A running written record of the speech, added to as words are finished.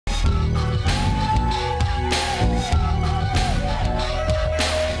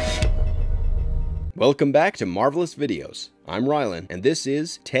Welcome back to Marvelous Videos. I'm Rylan, and this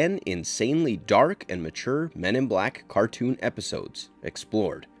is 10 insanely dark and mature Men in Black cartoon episodes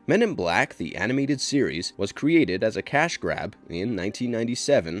explored. Men in Black, the animated series, was created as a cash grab in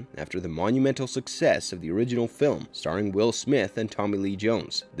 1997 after the monumental success of the original film starring Will Smith and Tommy Lee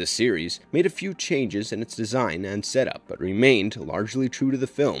Jones. The series made a few changes in its design and setup, but remained largely true to the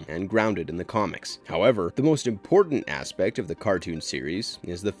film and grounded in the comics. However, the most important aspect of the cartoon series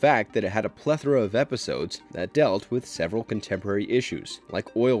is the fact that it had a plethora of episodes that dealt with several contemporary issues,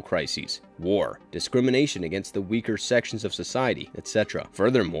 like oil crises, war, discrimination against the weaker sections of society, etc.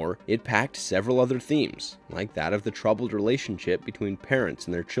 Furthermore, it packed several other themes, like that of the troubled relationship between parents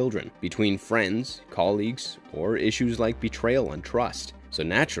and their children, between friends, colleagues, or issues like betrayal and trust. So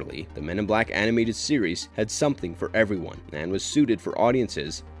naturally, the Men in Black animated series had something for everyone and was suited for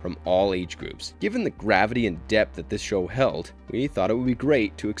audiences from all age groups. Given the gravity and depth that this show held, we thought it would be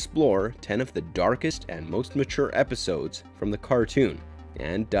great to explore 10 of the darkest and most mature episodes from the cartoon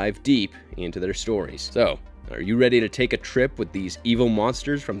and dive deep into their stories. So, are you ready to take a trip with these evil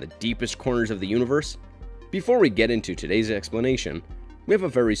monsters from the deepest corners of the universe? Before we get into today's explanation, we have a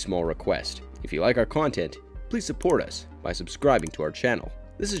very small request. If you like our content, please support us by subscribing to our channel.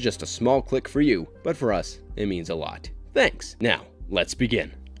 This is just a small click for you, but for us, it means a lot. Thanks. Now, let's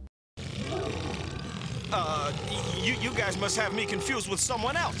begin. You guys must have me confused with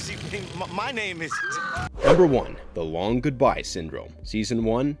someone else. See, my name is... Number 1. The Long Goodbye Syndrome. Season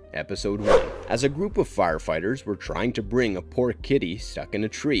 1, Episode 1. As a group of firefighters were trying to bring a poor kitty stuck in a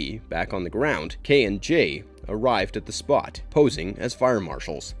tree back on the ground, Kay and Jay arrived at the spot, posing as fire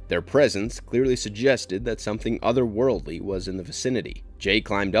marshals. Their presence clearly suggested that something otherworldly was in the vicinity. Jay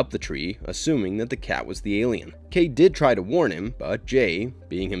climbed up the tree, assuming that the cat was the alien. Kay did try to warn him, but Jay,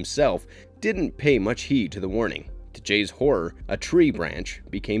 being himself, didn't pay much heed to the warning. To Jay's horror, a tree branch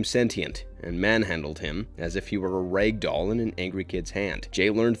became sentient and manhandled him as if he were a rag doll in an angry kid's hand. Jay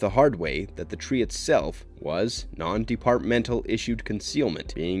learned the hard way that the tree itself was non-departmental issued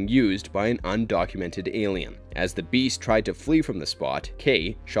concealment being used by an undocumented alien. As the beast tried to flee from the spot,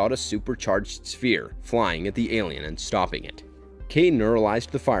 Kay shot a supercharged sphere, flying at the alien and stopping it. Kay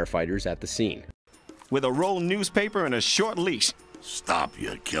neuralized the firefighters at the scene. With a rolled newspaper and a short leash. Stop,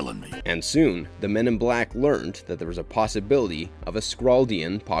 you're killing me. And soon, the Men in Black learned that there was a possibility of a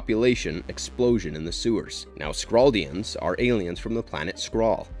Skruldian population explosion in the sewers. Now, Skruldians are aliens from the planet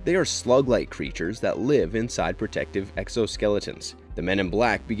Skrull. They are slug-like creatures that live inside protective exoskeletons. The Men in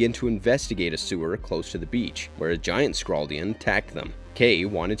Black begin to investigate a sewer close to the beach, where a giant Skruldian attacked them. Kay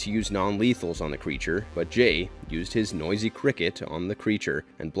wanted to use non-lethals on the creature, but Jay used his noisy cricket on the creature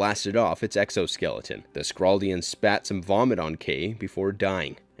and blasted off its exoskeleton. The Skruldian spat some vomit on Kay before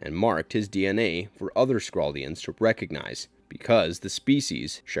dying, and marked his DNA for other Skruldians to recognize, because the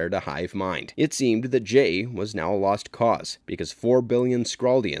species shared a hive mind. It seemed that Jay was now a lost cause, because 4 billion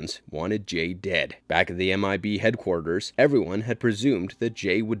Skruldians wanted Jay dead. Back at the MIB headquarters, everyone had presumed that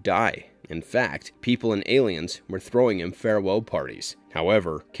Jay would die. In fact, people and aliens were throwing him farewell parties.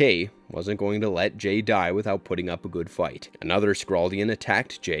 However, Kay wasn't going to let Jay die without putting up a good fight. Another Skruldian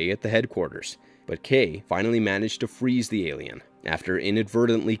attacked Jay at the headquarters, but Kay finally managed to freeze the alien, after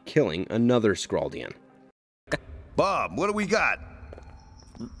inadvertently killing another Skruldian. Bob, what do we got?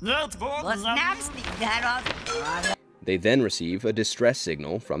 They then receive a distress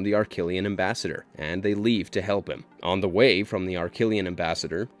signal from the Archelian ambassador, and they leave to help him. On the way from the Archelian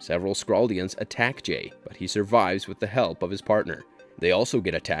ambassador, several Skruldians attack Jay, but he survives with the help of his partner. They also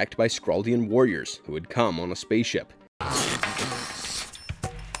get attacked by Skruldian warriors who had come on a spaceship.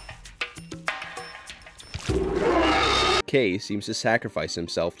 Kay seems to sacrifice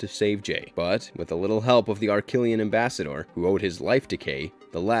himself to save Jay, but with a little help of the Archelian ambassador, who owed his life to Kay,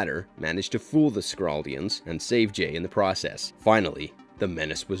 the latter managed to fool the Skruldians and save Jay in the process. Finally, the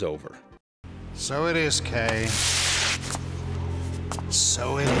menace was over. So it is, Kay.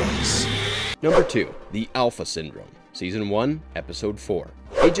 So it is. Number 2. The Alpha Syndrome. Season 1, Episode 4.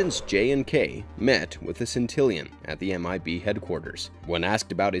 Agents Jay and Kay met with the Centillion at the MIB headquarters. When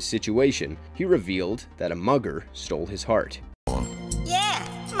asked about his situation, he revealed that a mugger stole his heart. Yeah,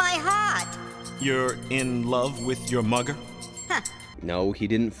 my heart. You're in love with your mugger? Huh. No, he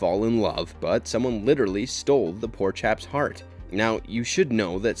didn't fall in love, but someone literally stole the poor chap's heart. Now, you should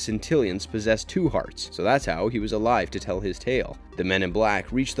know that Centillions possess 2 hearts, so that's how he was alive to tell his tale. The Men in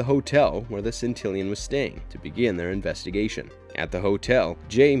Black reached the hotel where the Centillion was staying to begin their investigation. At the hotel,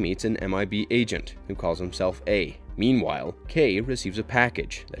 Jay meets an MIB agent who calls himself A. Meanwhile, Kay receives a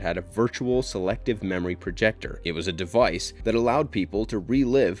package that had a virtual selective memory projector. It was a device that allowed people to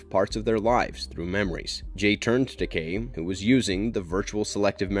relive parts of their lives through memories. Jay turned to Kay, who was using the virtual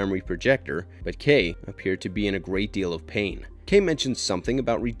selective memory projector, but Kay appeared to be in a great deal of pain. Kay mentioned something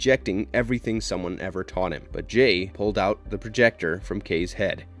about rejecting everything someone ever taught him, but Jay pulled out the projector from Kay's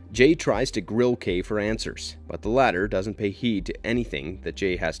head. Jay tries to grill Kay for answers, but the latter doesn't pay heed to anything that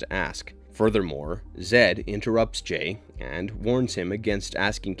Jay has to ask. Furthermore, Zed interrupts Jay and warns him against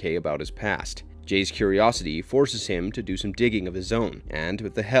asking Kay about his past. Jay's curiosity forces him to do some digging of his own, and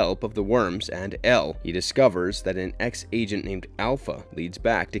with the help of the worms and L, he discovers that an ex-agent named Alpha leads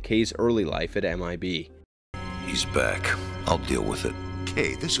back to Kay's early life at MIB. He's back. I'll deal with it.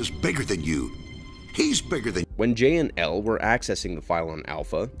 Kay, this is bigger than you. He's bigger than... When Jay and L were accessing the file on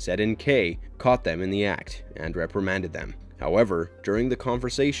Alpha, Zed and Kay caught them in the act and reprimanded them. However, during the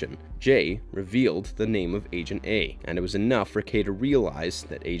conversation, Jay revealed the name of Agent A, and it was enough for Kay to realize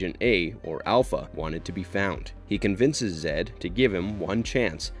that Agent A, or Alpha, wanted to be found. He convinces Zed to give him one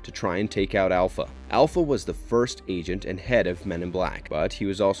chance to try and take out Alpha. Alpha was the first agent and head of Men in Black, but he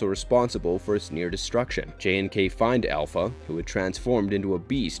was also responsible for its near destruction. Jay and Kay find Alpha, who had transformed into a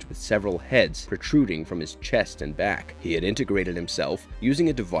beast with several heads protruding from his chest and back. He had integrated himself using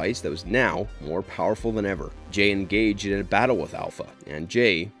a device that was now more powerful than ever. Jay engaged in a battle with Alpha, and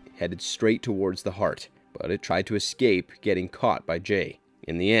Jay headed straight towards the heart, but it tried to escape getting caught by Jay.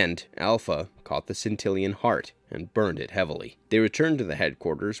 In the end, Alpha caught the Centillion heart and burned it heavily. They returned to the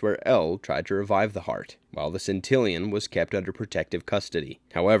headquarters where L tried to revive the heart, while the Centillion was kept under protective custody.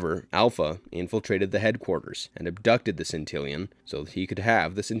 However, Alpha infiltrated the headquarters and abducted the Centillion so that he could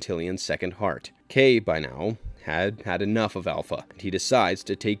have the Centillion's second heart. Kay, by now, had had enough of Alpha, and he decides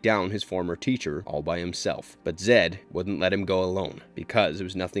to take down his former teacher all by himself. But Zed wouldn't let him go alone, because it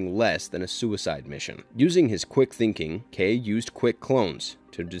was nothing less than a suicide mission. Using his quick thinking, Kay used quick clones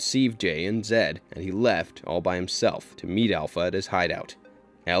to deceive Jay and Zed, and he left all by himself to meet Alpha at his hideout.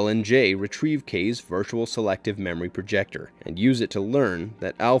 L and Jay retrieve Kay's virtual selective memory projector and use it to learn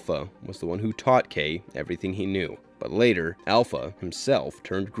that Alpha was the one who taught Kay everything he knew. But later, Alpha himself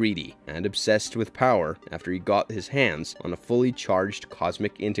turned greedy and obsessed with power after he got his hands on a fully charged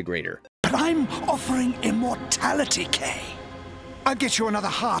cosmic integrator. But I'm offering immortality, Kay. I'll get you another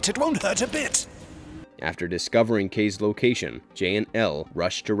heart. It won't hurt a bit. After discovering Kay's location, Jay and L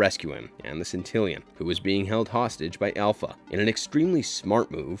rushed to rescue him and the Centillion, who was being held hostage by Alpha. In an extremely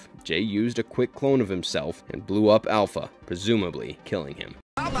smart move, Jay used a quick clone of himself and blew up Alpha, presumably killing him.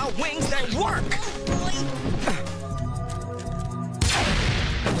 How about wings that work?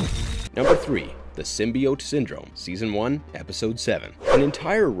 Number 3. The Symbiote Syndrome, Season 1, Episode 7. An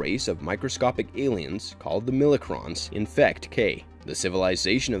entire race of microscopic aliens called the Millicrons infect Kay. The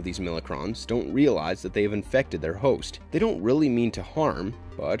civilization of these Millicrons don't realize that they have infected their host. They don't really mean to harm,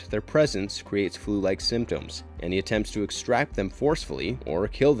 but their presence creates flu-like symptoms. Any attempts to extract them forcefully or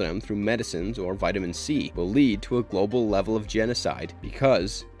kill them through medicines or vitamin C will lead to a global level of genocide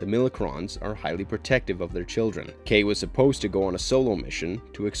because the Millicrons are highly protective of their children. Kay was supposed to go on a solo mission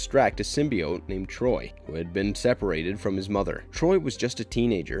to extract a symbiote named Troy, who had been separated from his mother. Troy was just a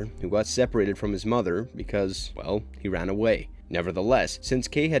teenager who got separated from his mother because, well, he ran away. Nevertheless, since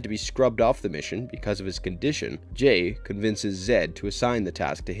Kay had to be scrubbed off the mission because of his condition, Jay convinces Zed to assign the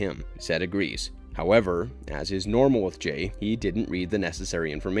task to him. Zed agrees. However, as is normal with Jay, he didn't read the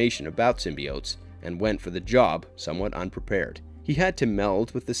necessary information about symbiotes and went for the job somewhat unprepared. He had to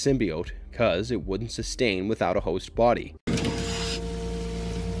meld with the symbiote because it wouldn't sustain without a host body.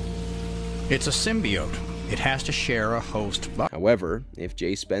 It's a symbiote. It has to share a host body. However, if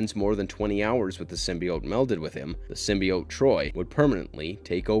Jay spends more than 20 hours with the symbiote melded with him, the symbiote Troy would permanently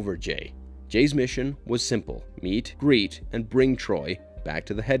take over Jay. Jay's mission was simple: meet, greet, and bring Troy back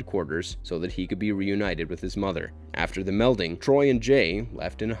to the headquarters so that he could be reunited with his mother. After the melding, Troy and Jay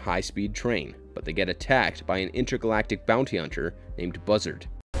left in a high-speed train, but they get attacked by an intergalactic bounty hunter named Buzzard.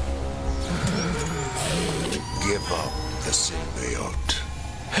 Give up the symbiote.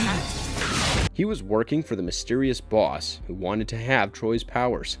 He was working for the mysterious boss who wanted to have Troy's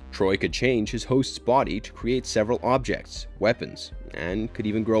powers. Troy could change his host's body to create several objects, weapons, and could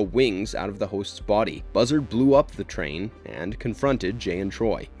even grow wings out of the host's body. Buzzard blew up the train and confronted Jay and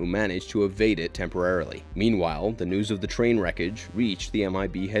Troy, who managed to evade it temporarily. Meanwhile, the news of the train wreckage reached the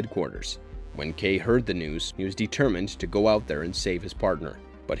MIB headquarters. When Kay heard the news, he was determined to go out there and save his partner.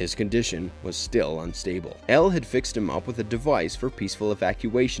 but his condition was still unstable. L had fixed him up with a device for peaceful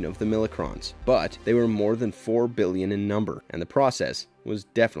evacuation of the Millicrons, but they were more than 4 billion in number, and the process was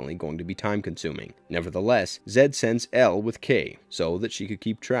definitely going to be time-consuming. Nevertheless, Zed sends L with K so that she could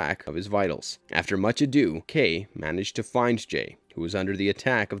keep track of his vitals. After much ado, K managed to find J, who was under the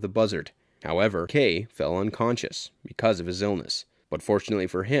attack of the buzzard. However, K fell unconscious because of his illness. But fortunately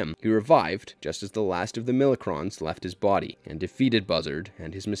for him, he revived just as the last of the Millicrons left his body and defeated Buzzard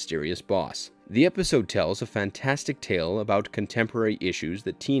and his mysterious boss. The episode tells a fantastic tale about contemporary issues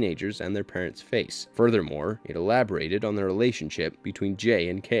that teenagers and their parents face. Furthermore, it elaborated on the relationship between J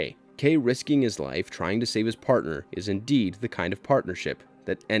and K. K risking his life trying to save his partner is indeed the kind of partnership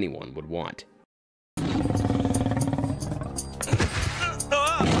that anyone would want.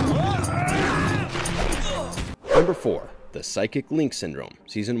 Number 4. The Psychic Link Syndrome,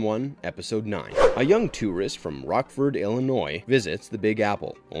 Season 1, Episode 9. A young tourist from Rockford, Illinois, visits the Big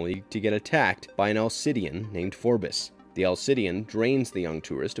Apple, only to get attacked by an Alcidian named Forbus. The Alcidian drains the young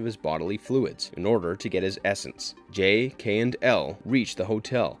tourist of his bodily fluids in order to get his essence. J, K, and L reach the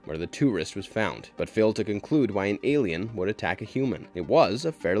hotel where the tourist was found, but failed to conclude why an alien would attack a human. It was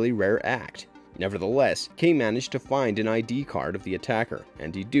a fairly rare act. Nevertheless, K managed to find an ID card of the attacker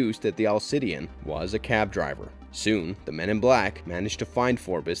and deduced that the Alcidian was a cab driver. Soon, the Men in Black managed to find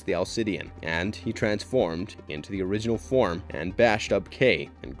Forbus the Alcidian, and he transformed into the original form and bashed up K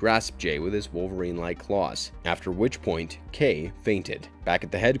and grasped J with his Wolverine-like claws, after which point K fainted. Back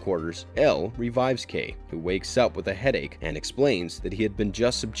at the headquarters, L revives K, who wakes up with a headache and explains that he had been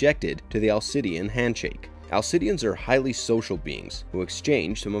just subjected to the Alcidian handshake. Alcidians are highly social beings who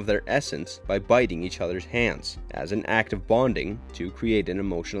exchange some of their essence by biting each other's hands as an act of bonding to create an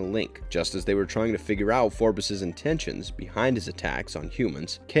emotional link. Just as they were trying to figure out Forbus's intentions behind his attacks on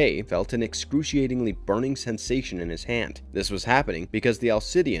humans, K felt an excruciatingly burning sensation in his hand. This was happening because the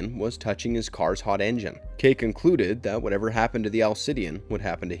Alcidian was touching his car's hot engine. K concluded that whatever happened to the Alcidian would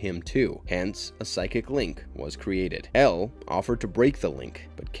happen to him too, hence a psychic link was created. L offered to break the link,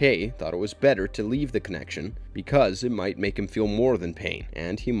 but K thought it was better to leave the connection because it might make him feel more than pain,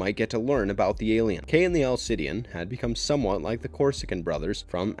 and he might get to learn about the alien. K and the Alcidian had become somewhat like the Corsican brothers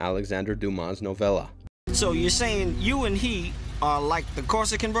from Alexander Dumas' novella. So you're saying you and he are like the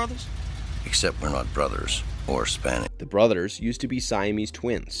Corsican brothers? Except we're not brothers or Spanish. The brothers used to be Siamese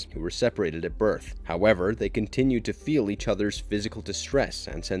twins who were separated at birth. However, they continued to feel each other's physical distress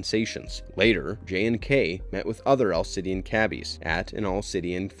and sensations. Later, J and K met with other Alcidian cabbies at an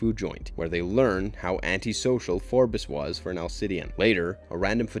Alcidian food joint, where they learn how antisocial Forbus was for an Alcidian. Later, a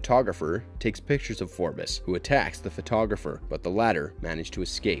random photographer takes pictures of Forbus, who attacks the photographer, but the latter managed to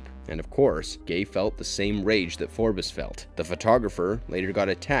escape. And of course, K felt the same rage that Forbus felt. The photographer later got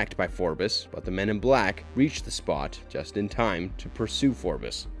attacked by Forbus, but the Men in Black reached the spot just in time to pursue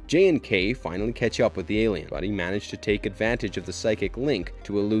Forbus. J and K finally catch up with the alien, but he managed to take advantage of the psychic link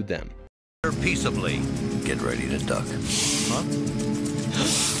to elude them. Peaceably. Get ready to duck. Huh?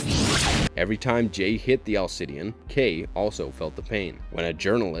 Every time J hit the Alcidian, K also felt the pain. When a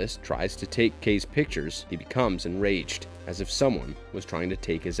journalist tries to take K's pictures, he becomes enraged, as if someone was trying to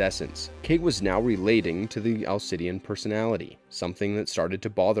take his essence. K was now relating to the Alcidian personality, something that started to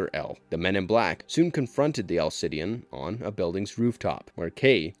bother L. The Men in Black soon confronted the Alcidian on a building's rooftop, where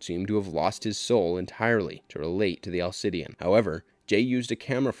K seemed to have lost his soul entirely to relate to the Alcidian. However, J used a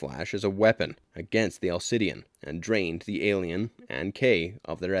camera flash as a weapon against the Alcidian and drained the alien and K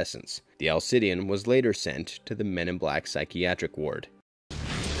of their essence. The Alcidian was later sent to the Men in Black psychiatric ward.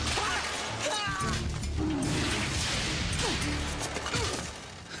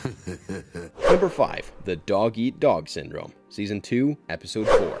 Number 5. The Dog-Eat-Dog Syndrome, Season 2, Episode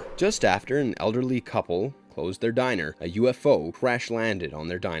 4. Just after an elderly couple closed their diner, a UFO crash-landed on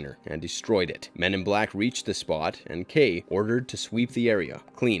their diner and destroyed it. Men in Black reached the spot, and K ordered to sweep the area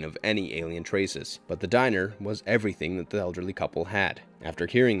clean of any alien traces. But the diner was everything that the elderly couple had. After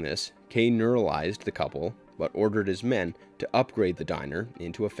hearing this, K neuralized the couple, but ordered his men to upgrade the diner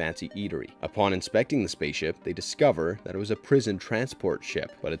into a fancy eatery. Upon inspecting the spaceship, they discover that it was a prison transport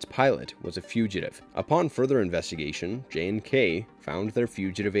ship, but its pilot was a fugitive. Upon further investigation, J and K found their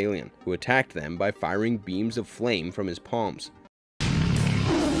fugitive alien, who attacked them by firing beams of flame from his palms.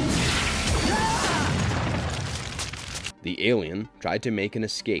 The alien tried to make an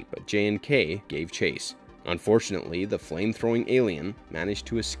escape, but J and K gave chase. Unfortunately, the flame-throwing alien managed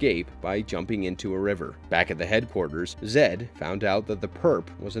to escape by jumping into a river. Back at the headquarters, Zed found out that the perp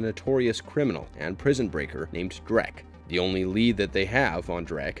was a notorious criminal and prison breaker named Drek. The only lead that they have on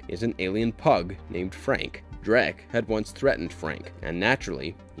Drek is an alien pug named Frank. Drek had once threatened Frank, and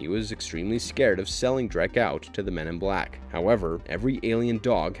naturally, he was extremely scared of selling Drek out to the Men in Black. However, every alien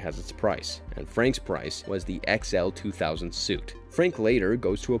dog has its price, and Frank's price was the XL-2000 suit. Frank later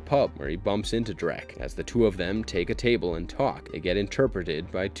goes to a pub where he bumps into Drek. As the two of them take a table and talk, they get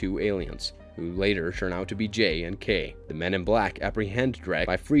interpreted by two aliens, who later turn out to be J and K. The Men in Black apprehend Drek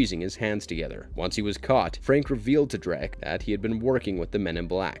by freezing his hands together. Once he was caught, Frank revealed to Drek that he had been working with the Men in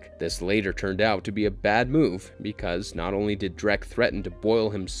Black. This later turned out to be a bad move, because not only did Drek threaten to boil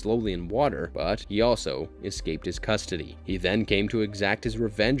him slowly in water, but he also escaped his custody. He then came to exact his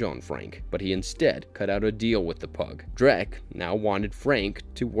revenge on Frank, but he instead cut out a deal with the pug. Drek now wanted Frank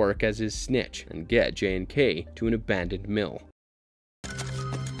to work as his snitch and get J and K to an abandoned mill.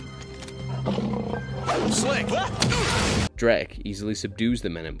 Slick! Drek easily subdues the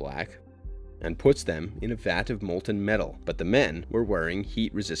Men in Black and puts them in a vat of molten metal, but the men were wearing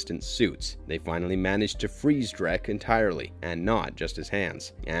heat-resistant suits. They finally managed to freeze Drek entirely, and not just his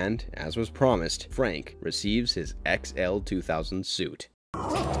hands. And, as was promised, Frank receives his XL-2000 suit.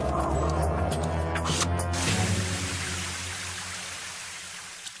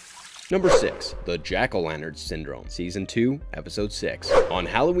 Number 6. The Jack-o'-lantern Syndrome, Season 2, Episode 6. On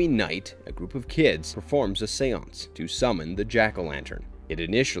Halloween night, a group of kids performs a seance to summon the Jack-o'-lantern. It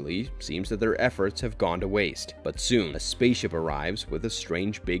initially seems that their efforts have gone to waste, but soon a spaceship arrives with a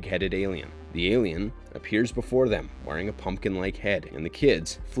strange big-headed alien. The alien appears before them, wearing a pumpkin-like head, and the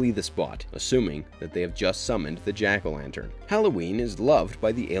kids flee the spot, assuming that they have just summoned the Jack-o'-lantern. Halloween is loved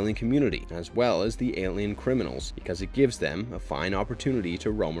by the alien community, as well as the alien criminals, because it gives them a fine opportunity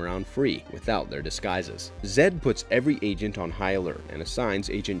to roam around free, without their disguises. Zed puts every agent on high alert, and assigns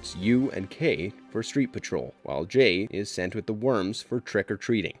agents U and K for street patrol, while J is sent with the worms for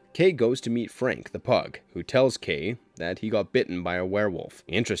trick-or-treating. K goes to meet Frank, the pug, who tells K that he got bitten by a werewolf.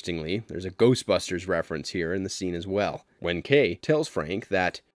 Interestingly, there's a Ghostbusters reference here in the scene as well, when K tells Frank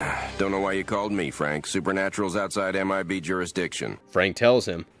that, "Don't know why you called me, Frank. Supernatural's outside MIB jurisdiction." Frank tells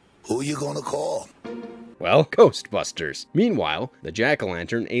him, Who you gonna call? well, Ghostbusters. Meanwhile, the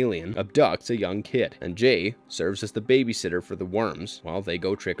Jack-o'-lantern alien abducts a young kid, and Jay serves as the babysitter for the worms while they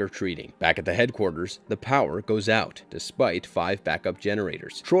go trick-or-treating. Back at the headquarters, the power goes out, despite 5 backup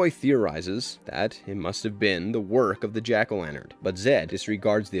generators. Troy theorizes that it must have been the work of the Jack-o'-lantern, but Zed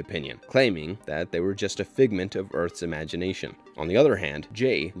disregards the opinion, claiming that they were just a figment of Earth's imagination. On the other hand,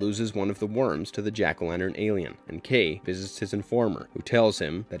 Jay loses one of the worms to the Jack-o'-lantern alien, and K visits his informer, who tells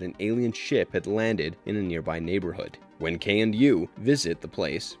him that an alien ship had landed in a nearby neighborhood. When K and U visit the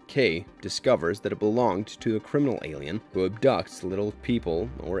place, K discovers that it belonged to a criminal alien who abducts little people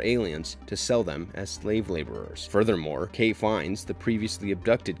or aliens to sell them as slave laborers. Furthermore, K finds the previously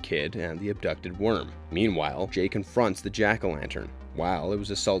abducted kid and the abducted worm. Meanwhile, Jay confronts the Jack-o'-lantern while it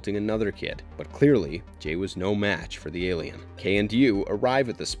was assaulting another kid, but clearly, Jay was no match for the alien. K and U arrive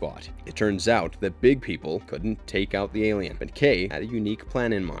at the spot. It turns out that big people couldn't take out the alien, but K had a unique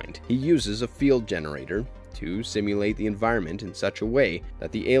plan in mind. He uses a field generator to simulate the environment in such a way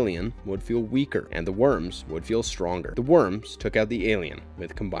that the alien would feel weaker and the worms would feel stronger. The worms took out the alien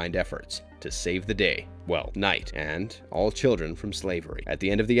with combined efforts to save the day, well, night, and all children from slavery. At the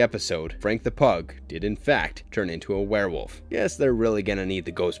end of the episode, Frank the Pug did in fact turn into a werewolf. Guess they're really gonna need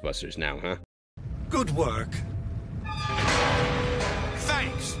the Ghostbusters now, huh? Good work.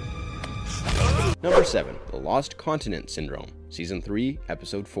 Thanks! Number 7. The Lost Continent Syndrome, Season 3,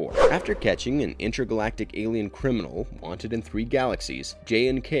 Episode 4. After catching an intergalactic alien criminal wanted in 3 galaxies, J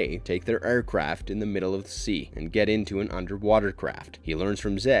and K take their aircraft in the middle of the sea and get into an underwater craft. He learns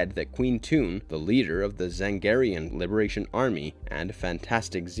from Zed that Queen Toon, the leader of the Zangarian Liberation Army and a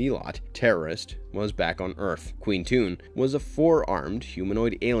fantastic zealot terrorist, was back on Earth. Queen Toon was a 4-armed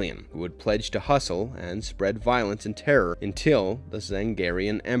humanoid alien who would pledge to hustle and spread violence and terror until the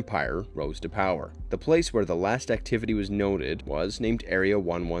Zangarian Empire rose to power. The place where the last activity was noted was named Area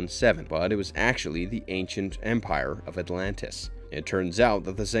 117, but it was actually the ancient empire of Atlantis. It turns out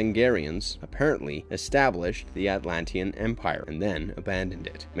that the Zangarians apparently established the Atlantean Empire and then abandoned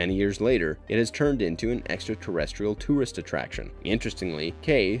it. Many years later, it has turned into an extraterrestrial tourist attraction. Interestingly,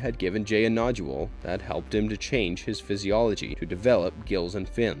 K had given Jay a nodule that helped him to change his physiology to develop gills and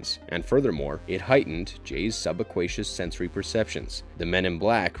fins, and furthermore, it heightened Jay's subaqueous sensory perceptions. The Men in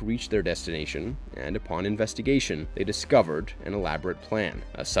Black reached their destination, and upon investigation, they discovered an elaborate plan.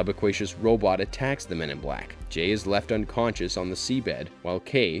 A subaqueous robot attacks the Men in Black. Jay is left unconscious on the seabed, while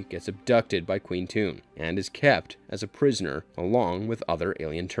K gets abducted by Queen Toon and is kept as a prisoner along with other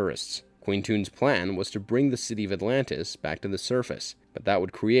alien tourists. Queen Toon's plan was to bring the city of Atlantis back to the surface, but that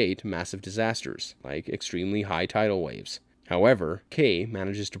would create massive disasters, like extremely high tidal waves. However, Kay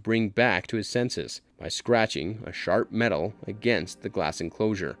manages to bring back to his senses by scratching a sharp metal against the glass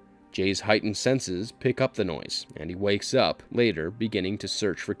enclosure. Jay's heightened senses pick up the noise, and he wakes up later, beginning to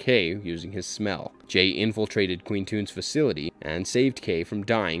search for Kay using his smell. Jay infiltrated Queen Toon's facility and saved Kay from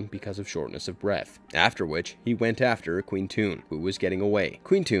dying because of shortness of breath, after which he went after Queen Toon, who was getting away.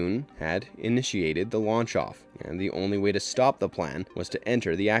 Queen Toon had initiated the launch off, and the only way to stop the plan was to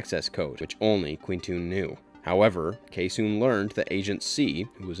enter the access code, which only Queen Toon knew. However, Kay soon learned that Agent C,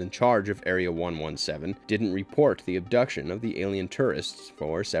 who was in charge of Area 117, didn't report the abduction of the alien tourists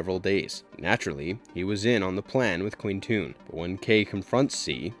for several days. Naturally, he was in on the plan with Queen Toon, but when Kay confronts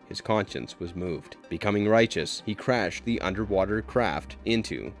C, his conscience was moved. Becoming righteous, he crashed the underwater craft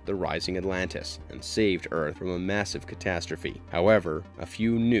into the rising Atlantis and saved Earth from a massive catastrophe. However, a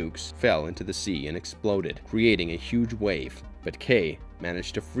few nukes fell into the sea and exploded, creating a huge wave, but Kay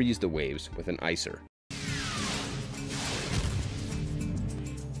managed to freeze the waves with an icer.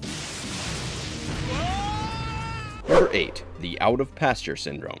 Number 8. The Out of Pasture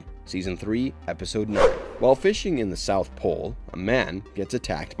Syndrome, Season 3, Episode 9. While fishing in the South Pole, a man gets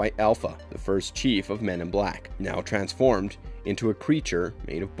attacked by Alpha, the first chief of Men in Black, now transformed into a creature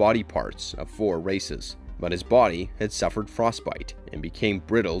made of body parts of 4 races. But his body had suffered frostbite and became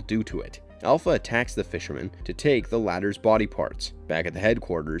brittle due to it. Alpha attacks the fisherman to take the latter's body parts. Back at the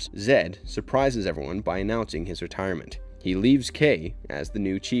headquarters, Zed surprises everyone by announcing his retirement. He leaves Kay as the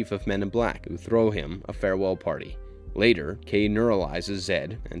new chief of Men in Black, who throw him a farewell party. Later, Kay neuralizes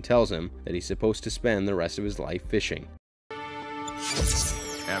Zed and tells him that he's supposed to spend the rest of his life fishing.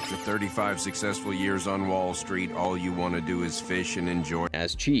 After 35 successful years on Wall Street, all you want to do is fish and enjoy.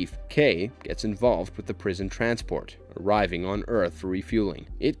 As chief, Kay gets involved with the prison transport, arriving on Earth for refueling.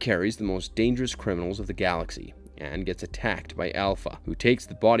 It carries the most dangerous criminals of the galaxy, and gets attacked by Alpha, who takes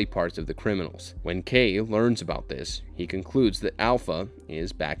the body parts of the criminals. When Kay learns about this, he concludes that Alpha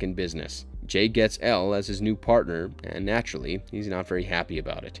is back in business. Jay gets Elle as his new partner, and naturally, he's not very happy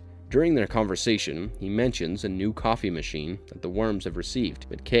about it. During their conversation, he mentions a new coffee machine that the worms have received,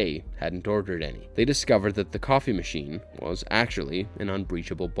 but Kay hadn't ordered any. They discover that the coffee machine was actually an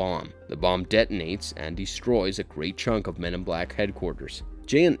unbreachable bomb. The bomb detonates and destroys a great chunk of Men in Black headquarters.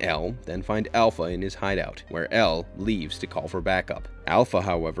 Jay and Elle then find Alpha in his hideout, where Elle leaves to call for backup. Alpha,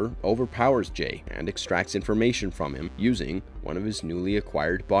 however, overpowers Jay and extracts information from him using one of his newly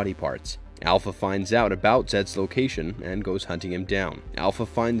acquired body parts. Alpha finds out about Zed's location and goes hunting him down. Alpha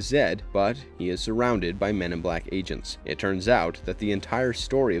finds Zed, but he is surrounded by Men in Black agents. It turns out that the entire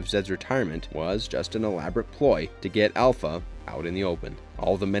story of Zed's retirement was just an elaborate ploy to get Alpha out in the open.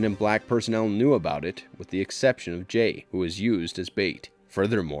 All the Men in Black personnel knew about it, with the exception of Jay, who was used as bait.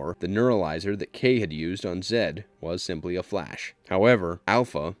 Furthermore, the neuralizer that Kay had used on Zed was simply a flash. However,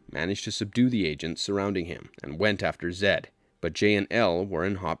 Alpha managed to subdue the agents surrounding him and went after Zed, but Jay and Elle were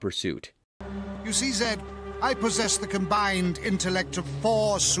in hot pursuit. You see, Zed, I possess the combined intellect of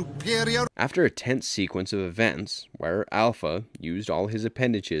 4 superior... After a tense sequence of events, where Alpha used all his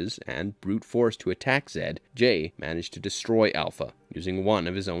appendages and brute force to attack Zed, Jay managed to destroy Alpha, using one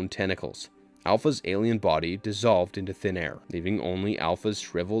of his own tentacles. Alpha's alien body dissolved into thin air, leaving only Alpha's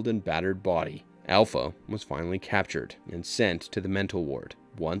shriveled and battered body. Alpha was finally captured and sent to the mental ward,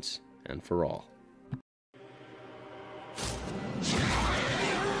 once and for all.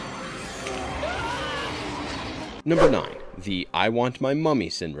 Number 9. The I Want My Mummy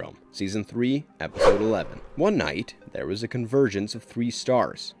Syndrome, Season 3, Episode 11. One night, there was a convergence of 3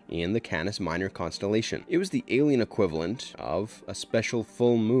 stars in the Canis Minor constellation. It was the alien equivalent of a special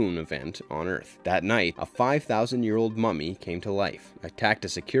full moon event on Earth. That night, a 5,000-year-old mummy came to life, attacked a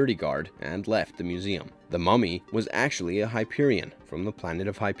security guard, and left the museum. The mummy was actually a Hyperion from the planet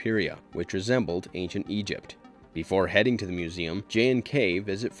of Hyperia, which resembled ancient Egypt. Before heading to the museum, Jay and Kay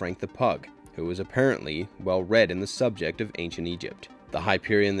visit Frank the Pug, who was apparently well read in the subject of ancient Egypt. The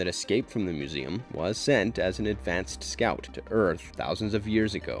Hyperion that escaped from the museum was sent as an advanced scout to Earth thousands of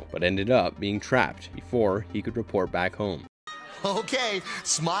years ago, but ended up being trapped before he could report back home. Okay,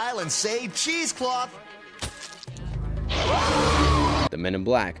 smile and say cheesecloth. The Men in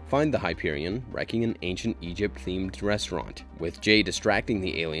Black find the Hyperion wrecking an ancient Egypt-themed restaurant. With Jay distracting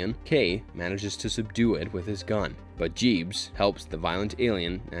the alien, Kay manages to subdue it with his gun, but Jeebs helps the violent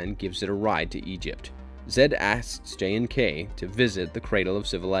alien and gives it a ride to Egypt. Zed asks Jay and Kay to visit the cradle of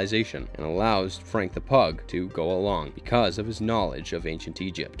civilization and allows Frank the Pug to go along because of his knowledge of ancient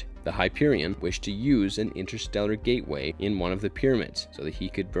Egypt. The Hyperion wished to use an interstellar gateway in one of the pyramids so that he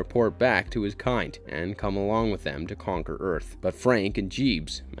could report back to his kind and come along with them to conquer Earth. But Frank and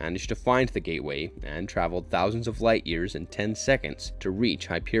Jeebs managed to find the gateway and traveled thousands of light years in 10 seconds to reach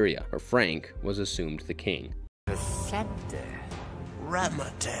Hyperia, where Frank was assumed the king.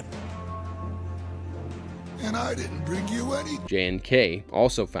 Ramatep. And I didn't bring you any. J and K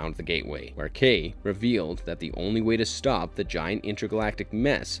also found the gateway, where K revealed that the only way to stop the giant intergalactic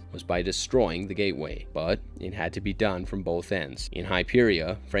mess was by destroying the gateway, but it had to be done from both ends. In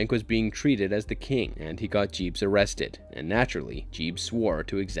Hyperia, Frank was being treated as the king, and he got Jeeves arrested, and naturally, Jeeves swore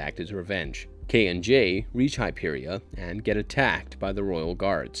to exact his revenge. K and J reach Hyperia and get attacked by the royal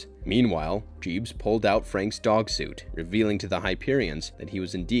guards. Meanwhile, Jeeves pulled out Frank's dog suit, revealing to the Hyperions that he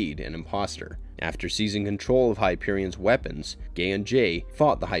was indeed an imposter. After seizing control of Hyperions' weapons, K and J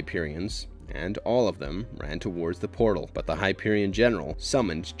fought the Hyperions, and all of them ran towards the portal, but the Hyperion general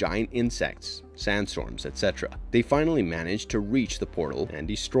summoned giant insects, sandstorms, etc. They finally managed to reach the portal and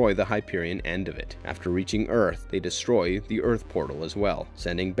destroy the Hyperion end of it. After reaching Earth, they destroy the Earth portal as well,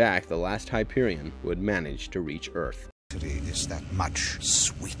 sending back the last Hyperion who had managed to reach Earth. Is that much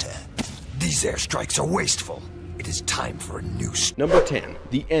sweeter? These airstrikes are wasteful. It is time for a new Number 10,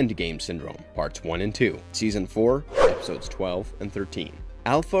 The Endgame Syndrome, Parts 1 and 2, Season 4, Episodes 12 and 13.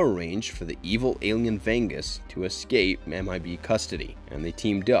 Alpha arranged for the evil alien Vengus to escape MIB custody, and they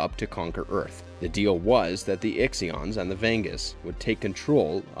teamed up to conquer Earth. The deal was that the Ixions and the Vengus would take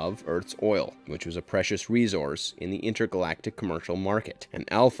control of Earth's oil, which was a precious resource in the intergalactic commercial market, and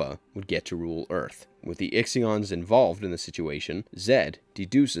Alpha would get to rule Earth. With the Ixions involved in the situation, Zed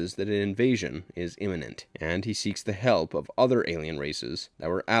deduces that an invasion is imminent, and he seeks the help of other alien races that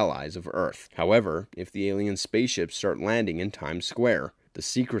were allies of Earth. However, if the alien spaceships start landing in Times Square, the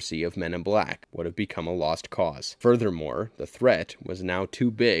secrecy of Men in Black would have become a lost cause. Furthermore, the threat was now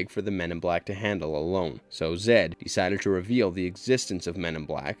too big for the Men in Black to handle alone, so Zed decided to reveal the existence of Men in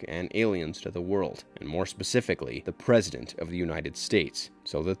Black and aliens to the world, and more specifically, the President of the United States,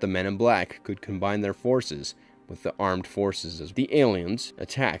 so that the Men in Black could combine their forces with the armed forces as the aliens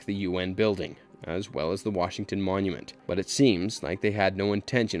attack the UN building, as well as the Washington Monument, but it seems like they had no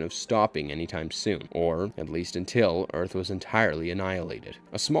intention of stopping anytime soon, or at least until Earth was entirely annihilated.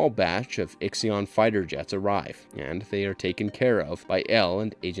 A small batch of Ixion fighter jets arrive, and they are taken care of by L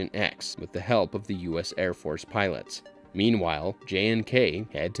and Agent X with the help of the US Air Force pilots. Meanwhile, J and K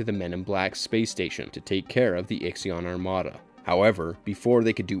head to the Men in Black space station to take care of the Ixion Armada. However, before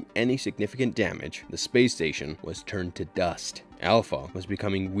they could do any significant damage, the space station was turned to dust. Alpha was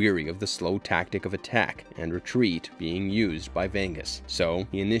becoming weary of the slow tactic of attack and retreat being used by Vengus, so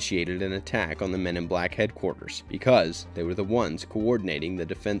he initiated an attack on the Men in Black headquarters, because they were the ones coordinating the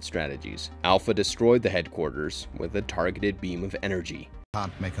defense strategies. Alpha destroyed the headquarters with a targeted beam of energy.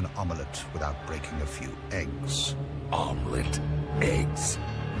 Can't make an omelette without breaking a few eggs. omelet. Eggs.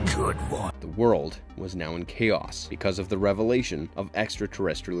 Good one. The world was now in chaos because of the revelation of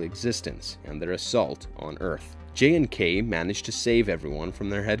extraterrestrial existence and their assault on Earth. J and K managed to save everyone from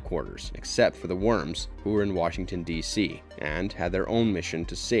their headquarters, except for the Worms, who were in Washington, D.C., and had their own mission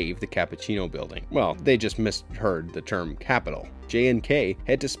to save the Cappuccino building. Well, they just misheard the term capital. J and K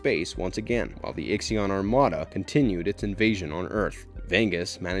head to space once again, while the Ixion Armada continued its invasion on Earth.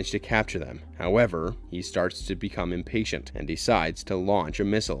 Vengus managed to capture them. However, he starts to become impatient and decides to launch a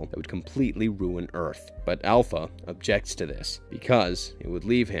missile that would completely ruin Earth. But Alpha objects to this, because it would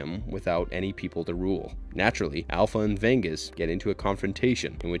leave him without any people to rule. Naturally, Alpha and Vengus get into a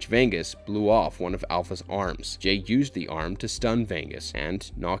confrontation in which Vengus blew off one of Alpha's arms. Jay used the arm to stun Vengus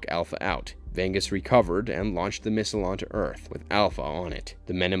and knock Alpha out. Vengus recovered and launched the missile onto Earth, with Alpha on it.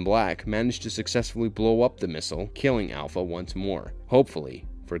 The Men in Black managed to successfully blow up the missile, killing Alpha once more, hopefully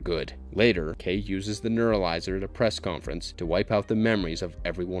for good. Later, K uses the neuralizer at a press conference to wipe out the memories of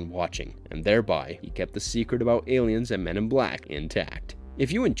everyone watching, and thereby he kept the secret about aliens and Men in Black intact.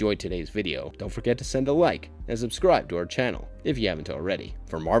 If you enjoyed today's video, don't forget to send a like and subscribe to our channel if you haven't already.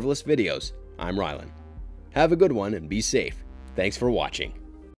 For marvelous videos, I'm Rylan. Have a good one and be safe. Thanks for watching.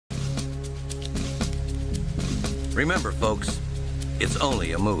 Remember, folks, it's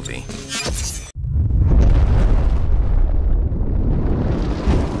only a movie.